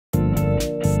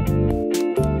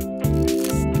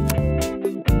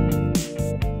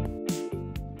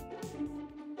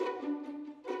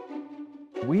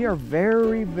are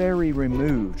very, very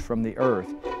removed from the earth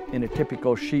in a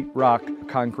typical sheetrock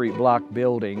concrete block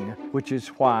building, which is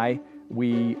why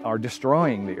we are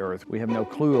destroying the earth. We have no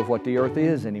clue of what the earth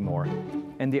is anymore.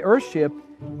 And the Earthship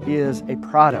is a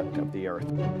product of the earth.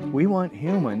 We want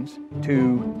humans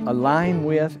to align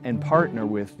with and partner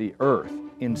with the earth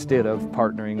instead of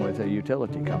partnering with a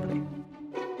utility company.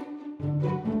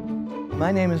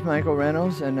 My name is Michael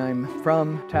Reynolds, and I'm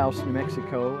from Taos, New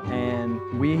Mexico, and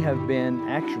we have been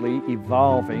actually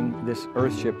evolving this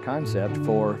Earthship concept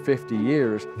for 50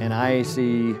 years, and I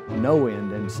see no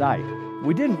end in sight.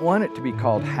 We didn't want it to be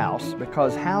called house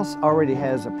because house already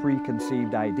has a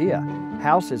preconceived idea.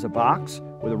 House is a box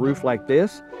with a roof like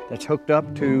this that's hooked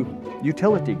up to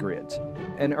utility grids.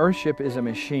 An Earthship is a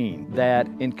machine that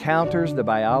encounters the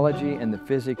biology and the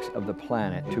physics of the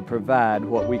planet to provide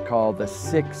what we call the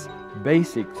 6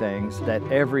 basic things that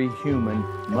every human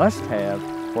must have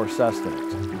for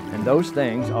sustenance. And those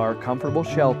things are comfortable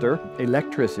shelter,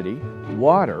 electricity,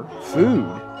 water, food,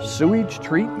 sewage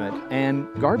treatment, and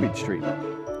garbage treatment.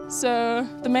 So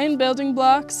the main building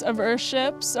blocks of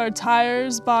Earthships are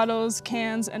tires, bottles,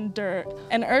 cans, and dirt.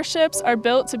 And Earthships are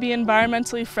built to be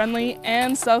environmentally friendly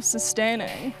and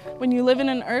self-sustaining. When you live in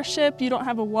an Earthship, you don't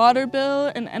have a water bill,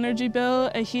 an energy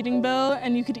bill, a heating bill,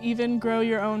 and you could even grow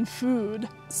your own food.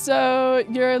 So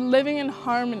you're living in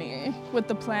harmony with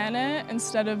the planet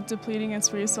instead of depleting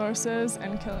its resources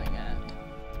and killing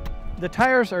it. The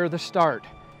tires are the start.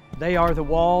 They are the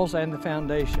walls and the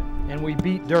foundation, and we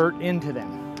beat dirt into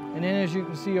them. And then as you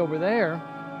can see over there,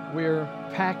 we're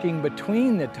packing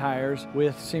between the tires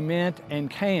with cement and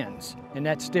cans, and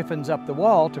that stiffens up the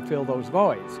wall to fill those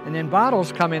voids. And then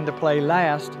bottles come into play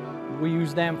last. We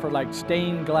use them for like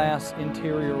stained glass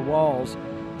interior walls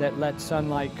that let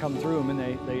sunlight come through them,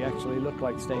 and they actually look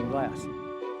like stained glass.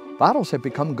 Bottles have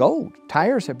become gold.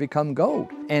 Tires have become gold.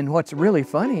 And what's really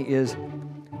funny is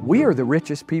we are the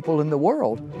richest people in the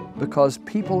world because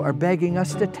people are begging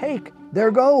us to take their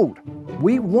gold.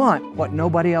 We want what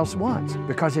nobody else wants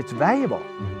because it's valuable.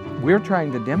 We're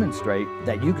trying to demonstrate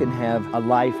that you can have a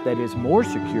life that is more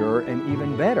secure and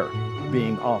even better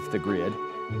being off the grid.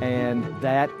 And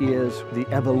that is the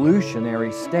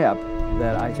evolutionary step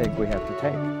that I think we have to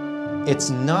take. It's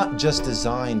not just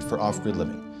designed for off-grid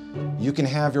living. You can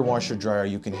have your washer dryer,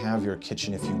 you can have your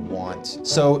kitchen if you want.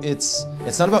 So it's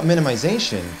not about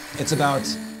minimization, it's about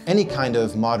any kind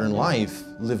of modern life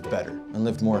lived better and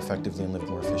lived more effectively and lived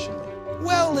more efficiently.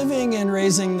 Well, living and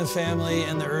raising the family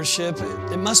and the Earthship,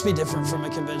 it must be different from a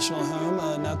conventional home.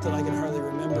 Not that I can hardly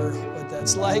remember what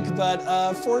that's like,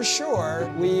 but for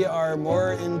sure, we are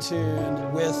more in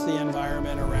tune with the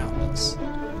environment around us.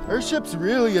 Earthships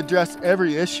really address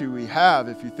every issue we have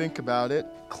if you think about it.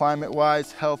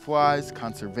 Climate-wise, health-wise,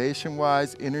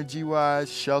 conservation-wise,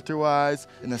 energy-wise, shelter-wise,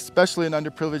 and especially in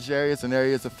underprivileged areas and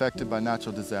areas affected by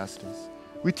natural disasters.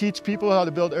 We teach people how to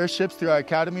build Earthships through our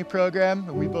Academy program,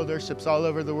 and we build Earthships all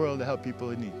over the world to help people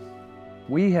in need.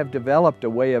 We have developed a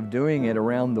way of doing it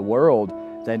around the world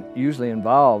that usually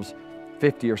involves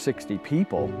 50 or 60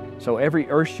 people. So every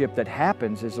Earthship that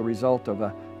happens is a result of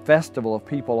a festival of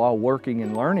people all working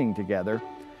and learning together.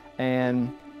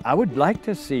 And I would like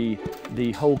to see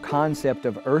the whole concept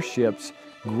of Earthships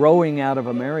growing out of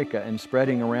America and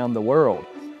spreading around the world.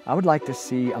 I would like to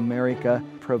see America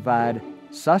provide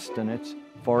sustenance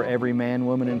for every man,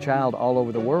 woman, and child all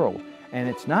over the world. And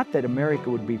it's not that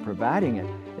America would be providing it,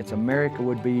 it's America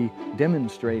would be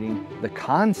demonstrating the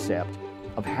concept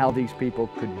of how these people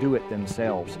could do it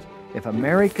themselves. If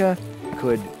America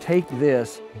could take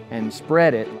this and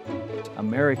spread it,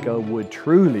 America would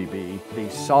truly be the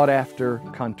sought-after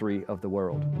country of the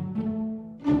world.